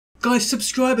Guys,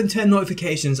 subscribe and turn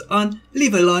notifications on,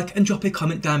 leave a like and drop a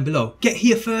comment down below. Get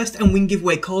here first and win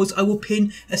giveaway codes I will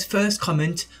pin as first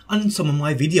comment on some of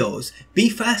my videos. Be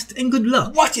fast and good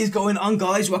luck. What is going on,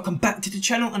 guys? Welcome back to the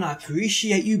channel and I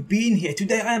appreciate you being here.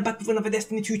 Today I am back with another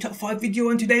Destiny 2 top 5 video,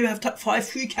 and today we have top 5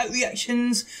 freakout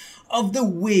reactions of the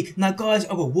week. Now guys,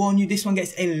 I will warn you, this one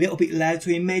gets a little bit loud, so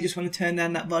you may just want to turn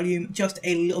down that volume just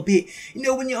a little bit. You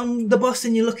know, when you're on the bus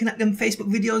and you're looking at them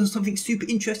Facebook videos and something super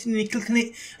interesting and you click on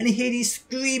it and you hear these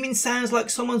screaming sounds like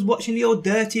someone's watching the old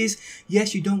dirties.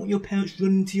 Yes, you don't want your parents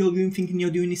running into your room thinking you're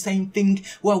doing the same thing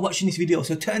while watching this video,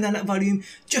 so turn down that volume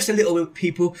just a little bit,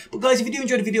 people. But guys, if you do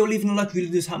enjoy the video, leaving a like really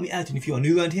does help me out, and if you are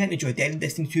new around here and enjoy daily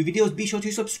Destiny 2 videos, be sure to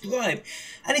subscribe.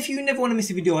 And if you never want to miss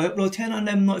a video I upload, turn on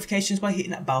them notifications by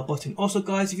hitting that bell button. Also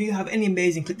guys, if you have any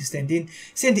amazing clip to send it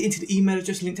into the email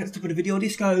address linked at the top of the video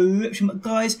description. But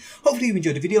guys, hopefully you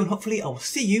enjoyed the video and hopefully I will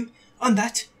see you on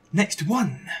that next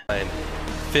one.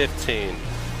 15,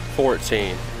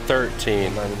 14,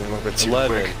 13,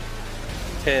 11,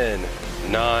 10,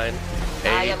 9,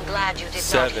 8,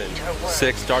 7,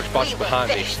 6, dark spots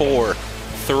behind me, 4,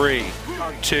 3,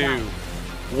 2,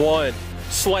 1,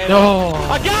 slam. No.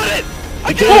 I got it!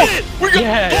 I got it! We're good!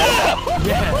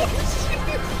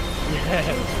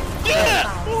 Yeah.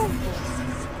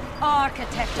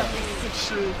 Architect of this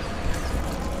city,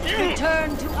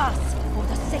 return to us for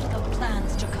the sake of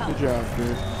plans to come. Good job,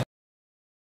 dude.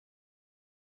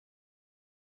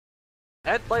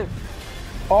 Head play.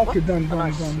 اوكي دن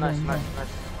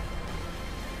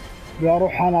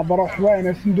بروح انا بروح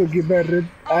وين صندوق يبرد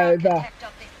ذا.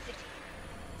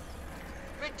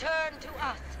 Return to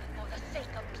us for the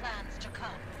sake of plans to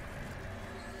come.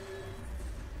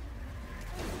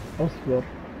 اصبر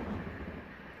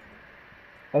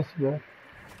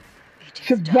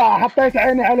شفت ذا، حطيت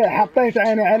عيني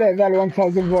عليه ذا ال 1000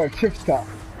 فولت، شفته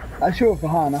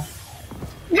اشوفه انا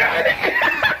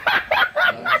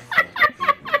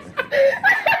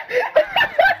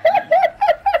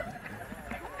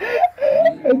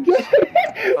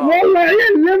والله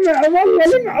عيل لمع، والله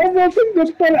لمع. اول صندوق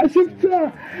طلع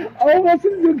شفته، اول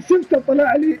صندوق شفته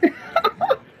طلع لي.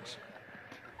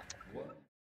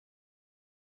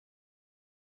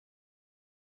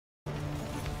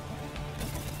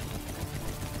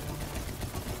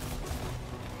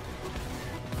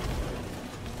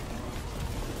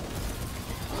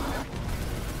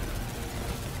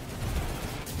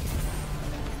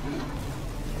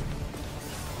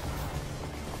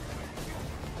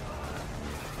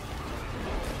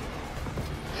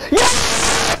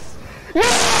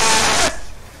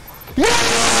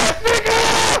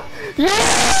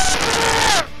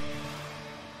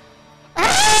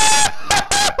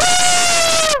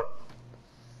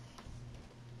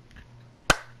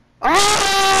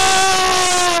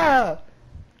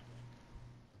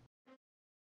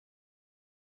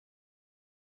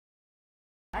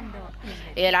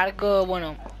 Y el arco,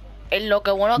 bueno, es lo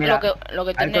que bueno, mira, lo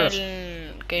que tiene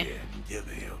el... ¿Qué?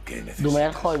 Tú me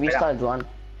has visto al Juan.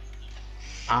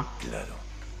 Ah, claro.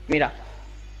 Mira.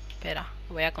 Espera,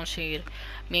 voy a conseguir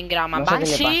mi engrama. No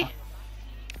sé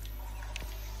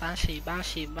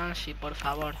Banshee, por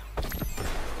favor.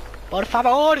 ¡Por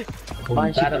favor!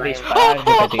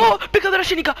 ¡Oh! ¡Pico de la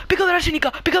arsénica!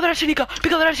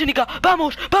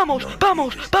 ¡Vamos!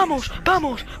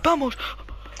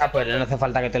 Ah, pues no hace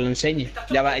falta que te lo enseñe.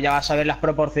 Ya vas a ver las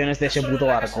proporciones de ese puto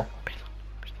arco.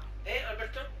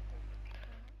 Alberto.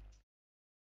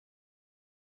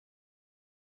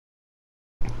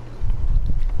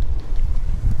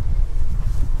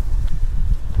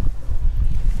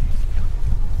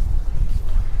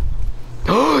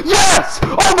 Yes!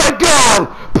 Oh my god!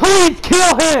 Please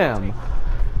kill him!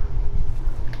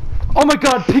 Oh my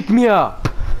god, pick me up!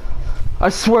 I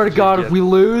swear to god, if we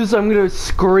lose, I'm gonna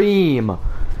scream.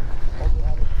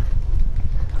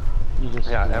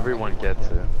 Yeah, everyone gets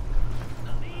it.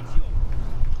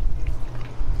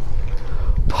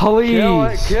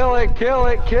 Please! Kill it!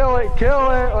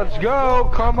 Let's go!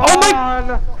 Come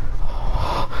on!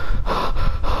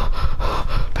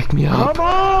 Pick me up. Come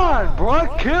on, bro!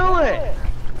 Kill it!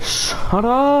 Shut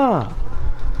up! I'm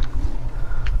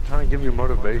trying to give you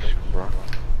motivation, bro.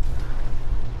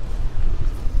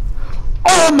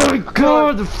 Oh my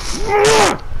god!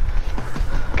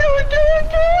 Kill it!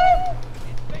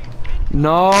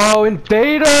 No,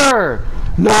 Invader!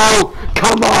 No!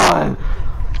 Come on!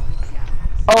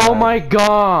 Oh my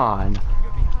god!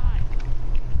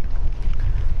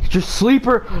 Just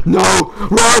sleeper! No!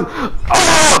 Run!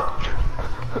 Oh!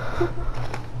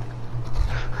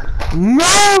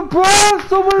 No, bro!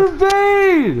 Someone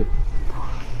invade!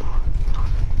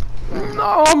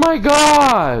 Oh my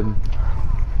god!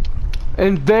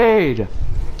 Invade!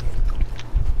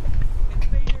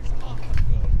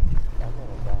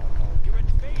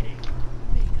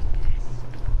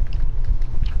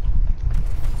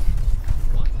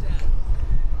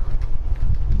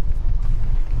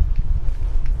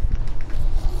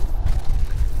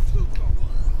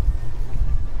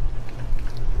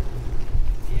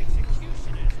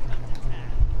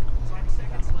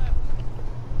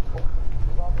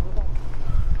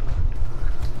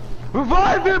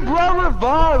 Revive, bro,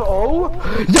 revive! Oh!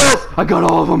 Yes! I got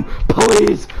all of them!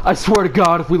 Please! I swear to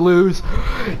God, if we lose...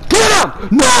 Get him!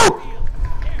 No!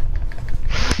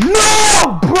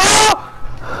 No, bro!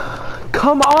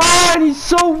 Come on! He's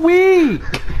so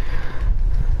weak!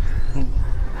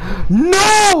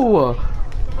 No!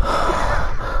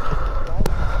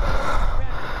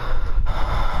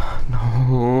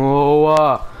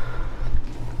 No!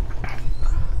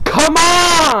 Come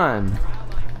on!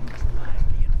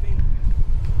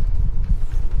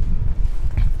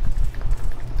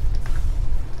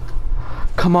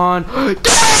 Come on! Get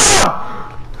him!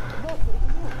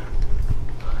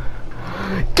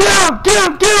 Get him! Get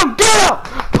him! Get him! Get him!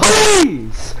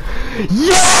 Please!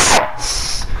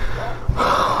 Yes!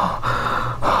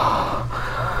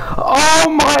 Oh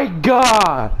my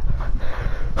God!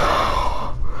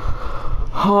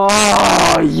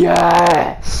 Oh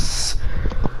yes!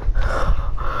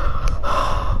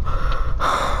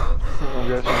 I'm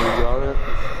guessing you got it.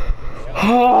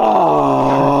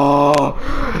 Oh,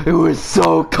 it was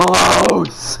so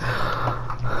close!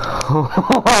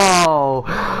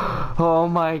 Oh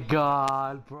my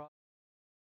God, bro.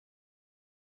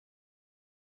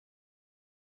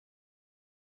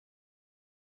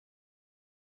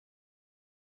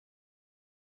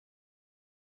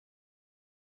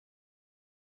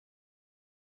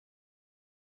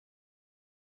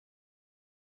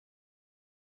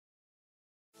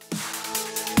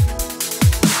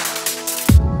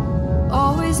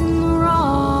 Always in the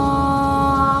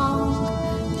wrong,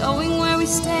 knowing where we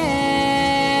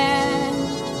stand,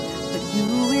 but you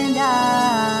and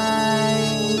I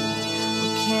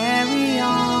will carry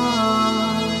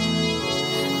on.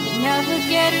 We never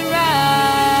get it right.